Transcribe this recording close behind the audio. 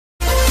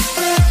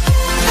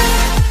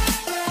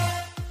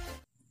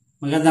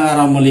Magandang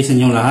araw muli sa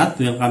inyong lahat.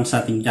 Welcome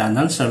sa ating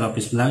channel, Sir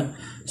Lopez Vlog.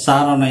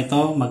 Sa araw na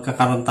ito,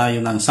 magkakaroon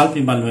tayo ng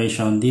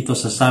self-evaluation dito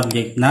sa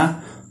subject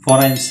na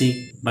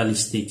Forensic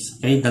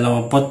Ballistics. Okay,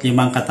 25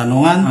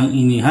 katanungan ang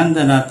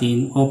inihanda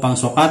natin upang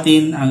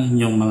sukatin ang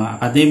inyong mga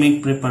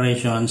academic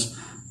preparations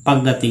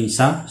pagdating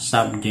sa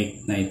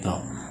subject na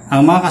ito.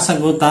 Ang mga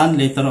kasagutan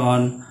later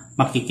on,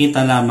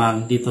 makikita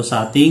lamang dito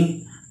sa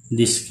ating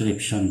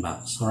description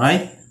box.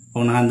 Alright?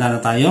 Kung nahanda na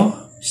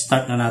tayo,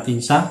 start na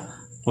natin sa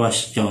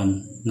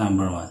question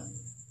number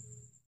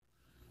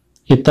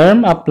 1. A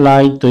term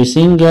applied to a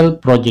single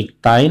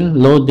projectile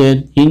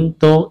loaded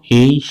into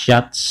a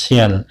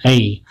shotshell.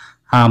 A.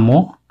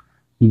 Ammo.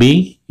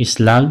 B.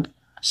 Slug.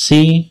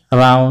 C.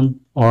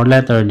 Round. Or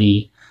letter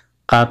D.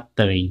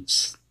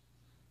 Cartridge.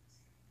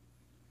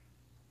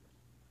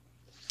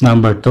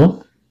 Number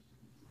 2.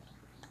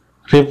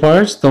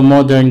 Refers to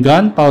modern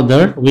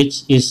gunpowder,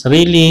 which is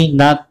really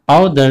not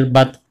powder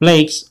but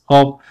flakes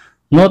of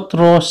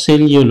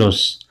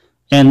nitrocellulose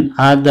and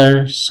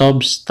other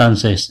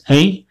substances.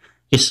 A.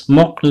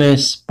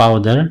 Smokeless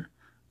powder.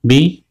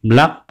 B.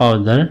 Black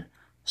powder.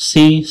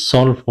 C.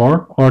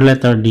 Sulfur. Or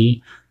letter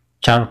D.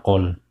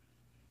 Charcoal.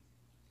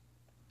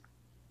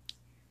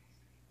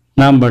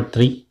 Number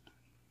 3.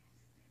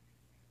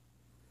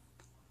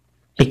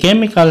 A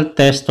chemical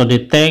test to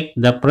detect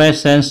the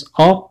presence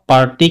of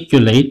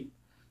particulate,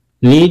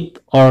 lead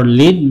or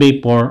lead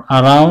vapor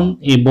around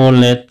a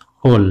bullet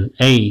hole.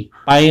 A.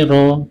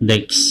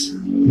 Pyrodex.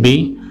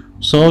 B.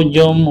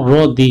 Sodium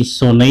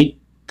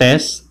rhodisonate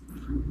test.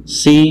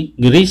 C.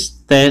 Grease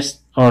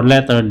test. Or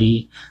letter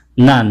D.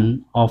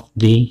 None of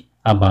the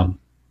above.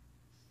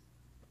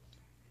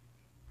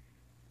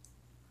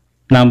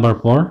 Number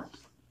 4.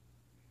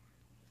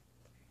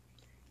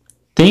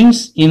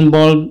 Things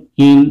involved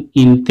in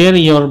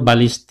interior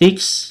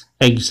ballistics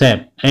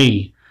except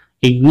A.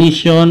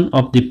 Ignition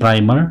of the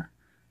primer.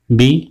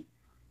 B.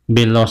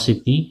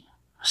 Velocity.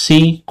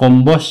 C.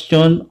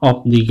 Combustion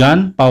of the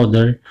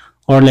gunpowder.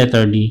 Or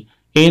letter D.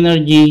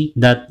 Energy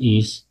that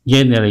is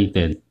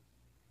generated.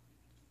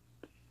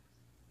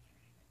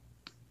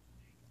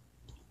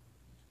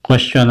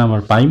 Question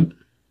number 5.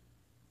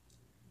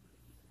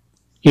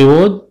 A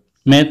wood,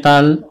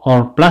 metal,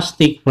 or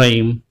plastic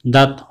frame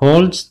that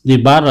holds the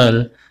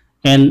barrel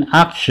in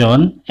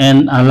action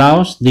and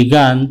allows the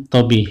gun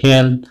to be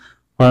held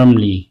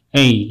firmly.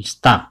 A.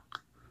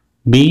 Stock.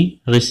 B.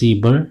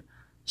 Receiver.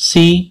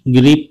 C.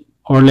 Grip.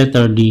 Or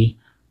letter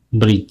D.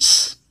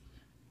 Breech.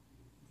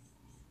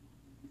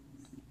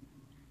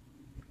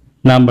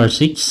 Number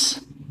 6.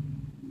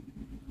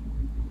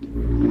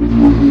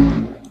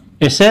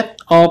 A set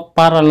of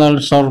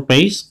parallel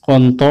surface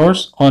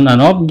contours on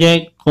an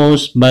object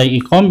caused by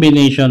a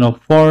combination of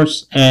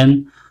force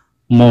and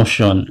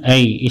motion.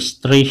 A.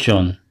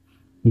 Striation.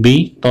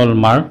 B.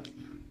 Toolmark.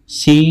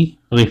 C.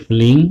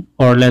 Riffling.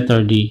 Or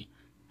letter D.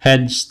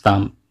 Head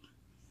stamp.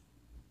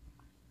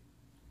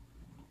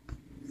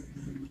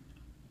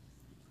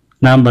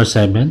 Number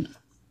 7.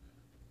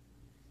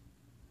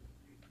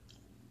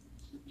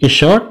 A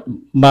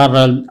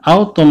short-barreled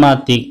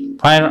automatic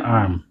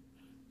firearm,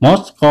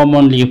 most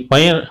commonly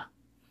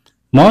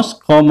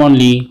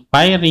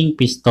firing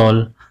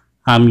pistol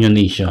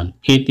ammunition.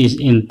 It is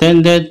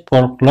intended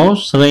for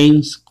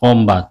close-range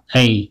combat.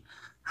 A.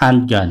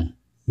 Handgun.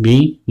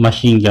 B.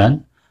 Machine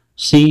gun.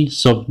 C.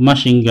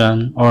 Submachine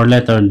gun. Or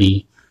letter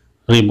D.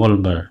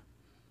 Revolver.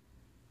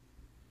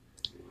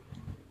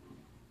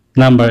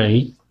 Number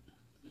 8.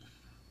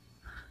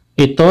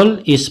 A tool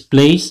is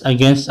placed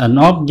against an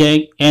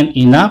object and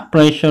enough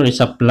pressure is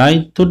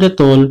applied to the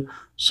tool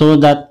so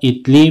that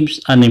it leaves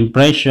an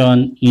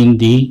impression in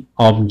the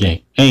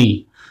object.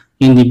 A.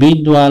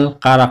 Individual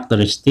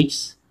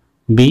characteristics.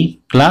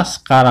 B. Class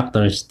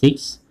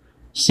characteristics.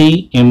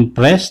 C.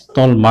 Impressed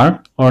tool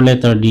mark. Or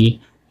letter D.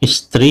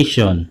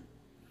 Striation.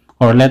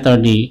 Or letter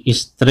D.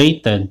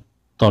 Striated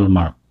tool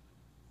mark.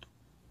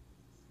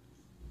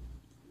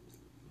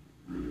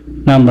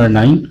 Number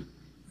 9.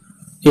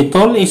 A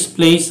tool is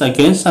placed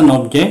against an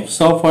object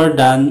so far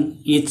than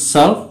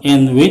itself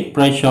and with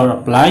pressure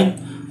applied,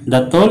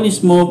 the tool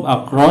is moved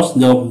across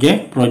the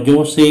object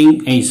producing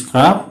a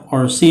scratch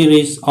or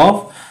series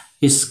of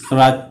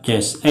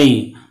scratches.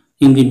 A.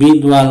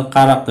 Individual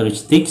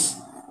characteristics.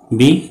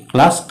 B.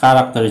 Class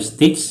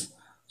characteristics.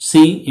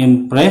 C.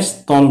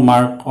 Impressed tool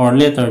mark. Or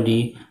letter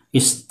D.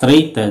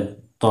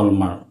 Striated tool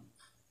mark.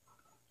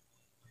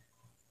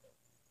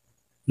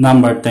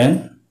 Number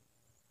 10.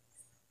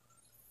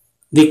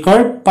 The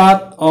curved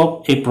path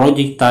of a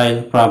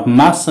projectile from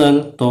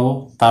muzzle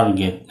to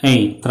target.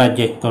 A.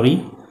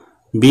 Trajectory.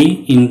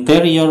 B.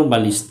 Interior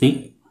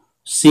ballistic.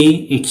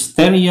 C.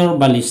 Exterior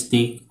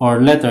ballistic. Or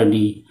letter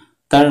D.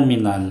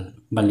 Terminal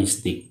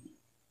ballistic.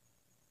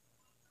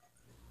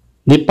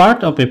 The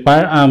part of a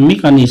firearm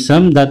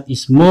mechanism that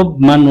is moved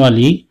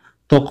manually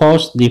to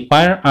cause the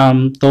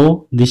firearm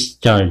to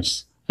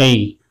discharge.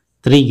 A.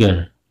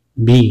 Trigger.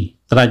 B.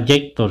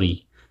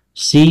 Trajectory.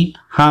 C.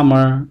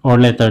 Hammer. Or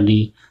letter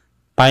D.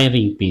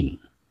 Firing pin.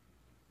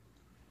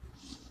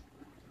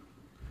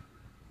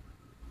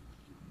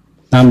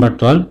 Number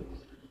 12.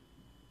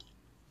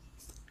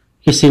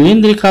 a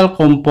cylindrical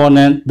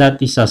component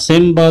that is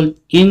assembled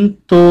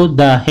into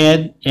the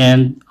head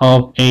end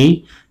of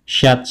a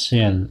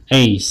shotshell.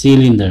 A.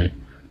 Cylinder.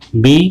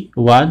 B.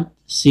 Wad.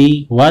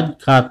 C. Wad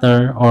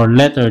cutter, or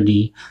letter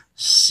D.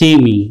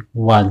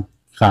 Semi-wad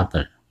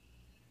cutter.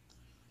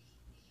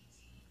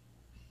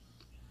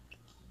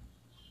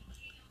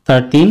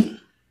 13.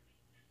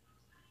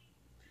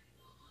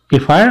 A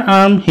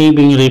firearm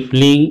having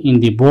rifling in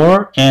the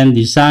bore and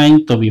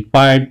designed to be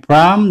fired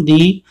from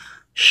the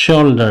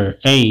shoulder.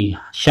 A.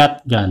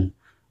 Shotgun.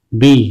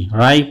 B.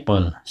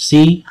 Rifle.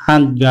 C.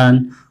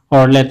 Handgun,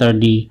 or letter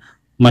D.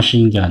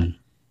 Machine gun.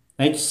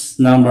 Next,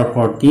 number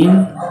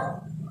 14.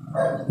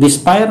 The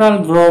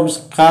spiral grooves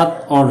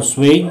cut or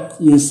swayed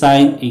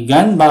inside a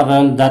gun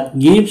barrel that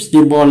gives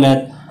the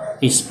bullet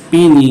a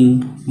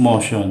spinning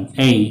motion.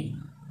 A.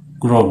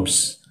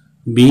 Grooves.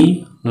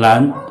 B.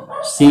 Land.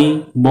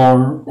 C.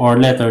 Bore, or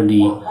letter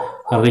D.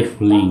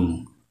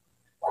 Rifling.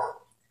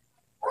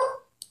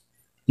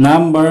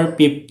 Number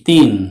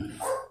 15.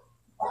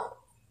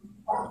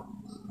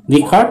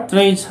 The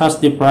cartridge has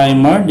the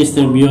primer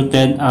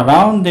distributed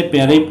around the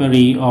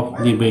periphery of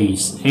the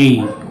base.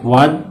 A.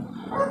 Wad.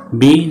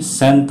 B.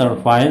 Center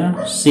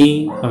fire.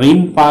 C.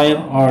 Rim fire,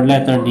 or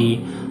letter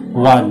D.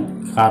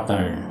 Wad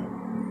cutter.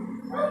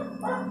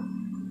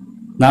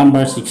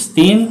 Number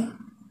 16.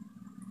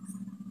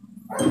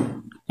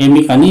 A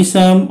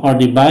mechanism or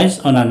device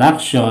on an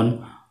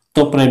action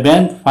to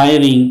prevent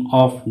firing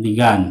of the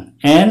gun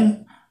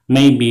and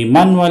may be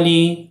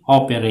manually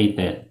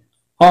operated,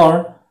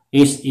 or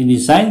is a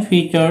design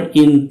feature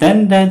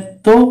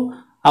intended to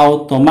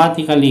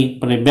automatically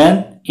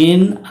prevent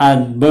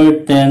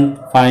inadvertent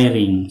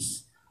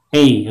firings.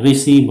 A.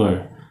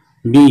 Receiver.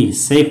 B.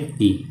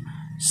 Safety.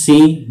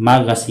 C.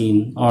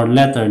 Magazine, or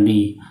letter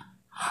D.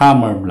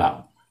 Hammer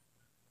block.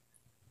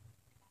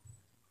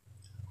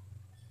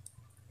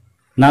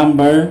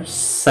 Number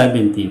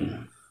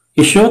 17.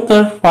 A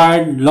shooter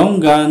fired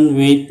long gun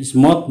with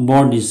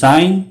smoothbore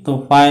designed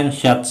to fire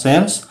shot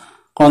shells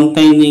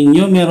containing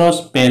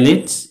numerous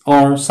pellets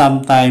or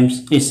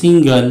sometimes a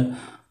single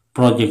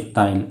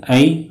projectile.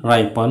 A.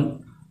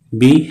 Rifle.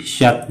 B.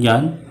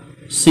 Shotgun.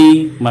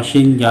 C.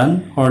 Machine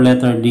gun, or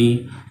letter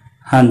D.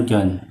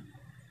 Handgun.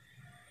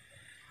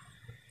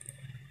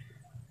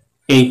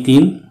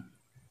 18.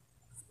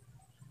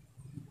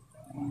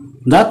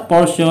 That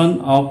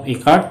portion of a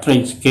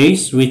cartridge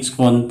case which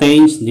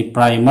contains the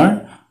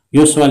primer,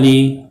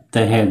 usually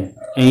the head.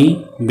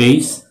 A.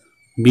 Base.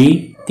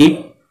 B.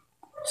 Tip.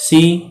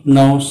 C.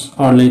 Nose,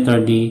 or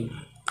letter D.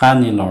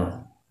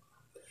 Cannelure.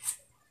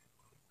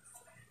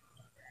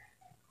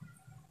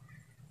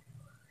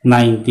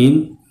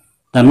 19.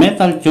 The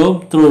metal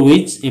tube through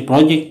which a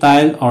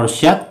projectile or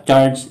shot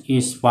charge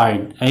is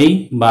fired.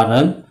 A.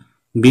 Barrel.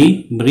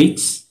 B.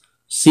 Breech.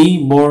 C.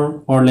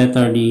 Bore, or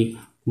letter D.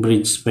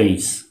 Breech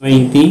space.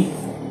 20.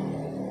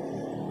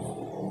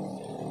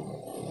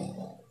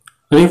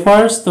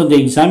 Refers to the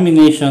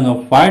examination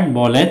of fired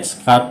bullets,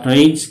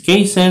 cartridge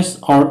cases,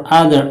 or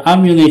other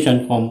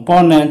ammunition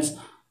components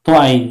to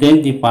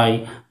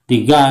identify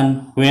the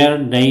gun where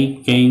they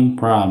came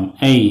from.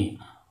 A.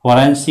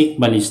 Forensic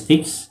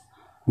ballistics.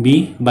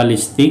 B.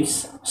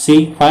 Ballistics.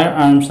 C.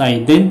 Firearms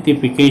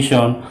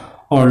identification,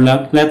 or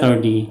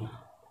letter D.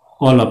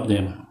 All of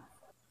them.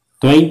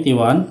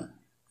 21.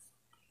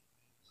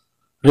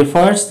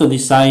 Refers to the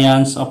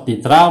science of the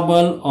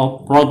travel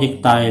of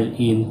projectile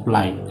in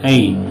flight.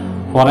 A.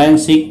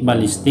 Forensic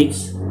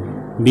ballistics.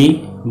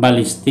 B.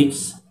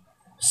 Ballistics.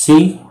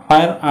 C.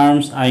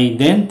 Firearms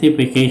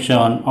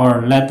identification,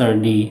 or letter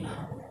D.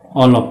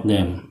 All of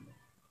them.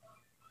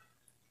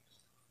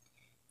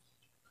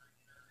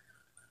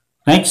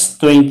 Next,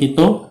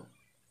 22.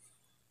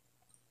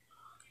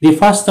 The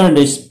faster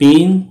the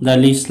spin, the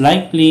least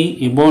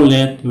likely a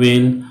bullet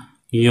will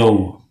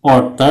yaw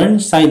or turn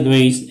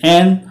sideways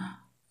and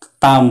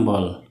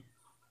tumble.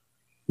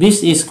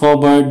 This is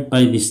covered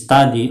by the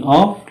study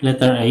of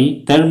letter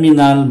A.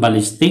 Terminal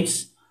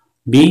ballistics.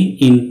 B.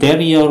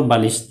 Interior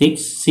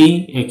ballistics.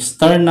 C.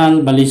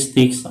 External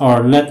ballistics,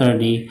 or letter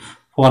D.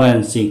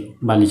 Forensic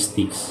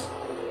ballistics.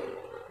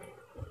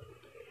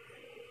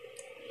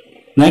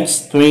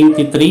 Next,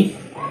 23.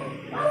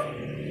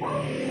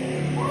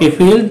 A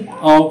field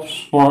of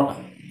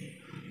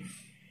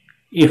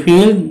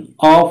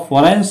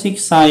forensic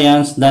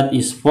science that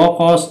is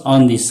focused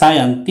on the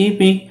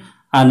scientific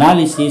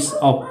analysis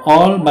of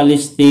all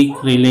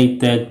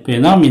ballistic-related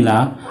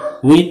phenomena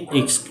with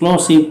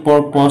exclusive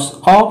purpose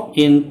of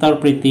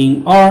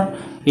interpreting or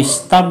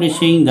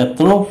establishing the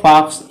true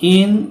facts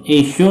in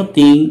a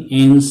shooting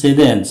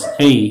incident.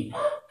 A.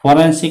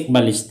 Forensic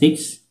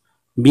ballistics.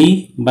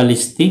 B.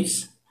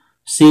 Ballistics.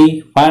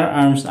 C.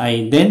 Firearms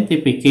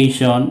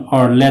identification,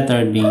 or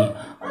letter D.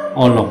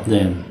 All of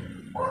them.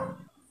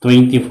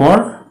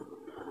 24.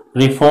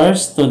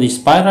 Refers to the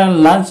spiral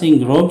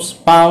lancing grooves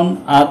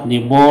found at the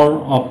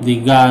bore of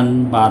the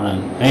gun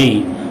barrel.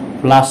 A.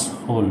 Flash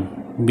hole.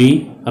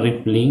 B.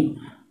 Rippling.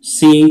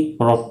 C.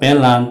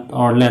 Propellant,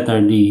 or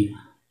letter D.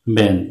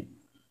 Bend.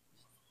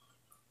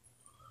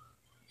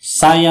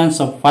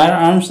 Science of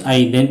Firearms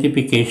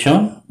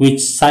Identification,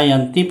 which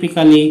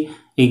scientifically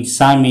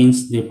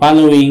examines the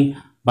following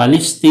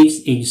ballistics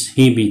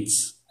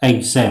exhibits,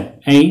 except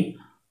A.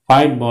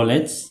 Fired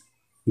bullets,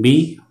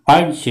 B.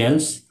 Fired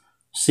shells,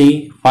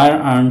 C.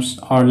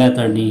 Firearms, or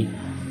letter D.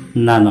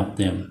 None of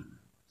them.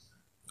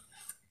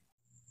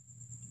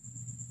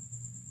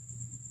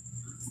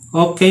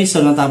 Okay,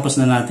 so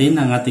natapos na natin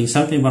ang ating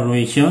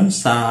self-evaluation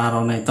sa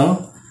araw na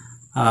ito.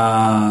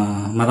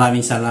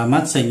 Maraming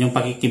salamat sa inyong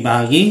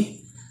pakikibahagi.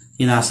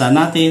 Inasa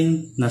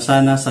natin na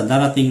sana sa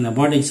darating na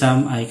board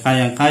exam ay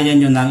kayang-kaya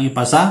nyo nang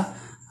ipasa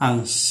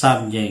ang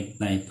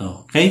subject na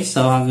ito. Okay,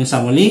 so hanggang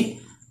sa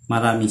muli,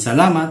 maraming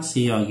salamat.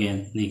 See you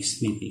again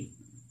next meeting.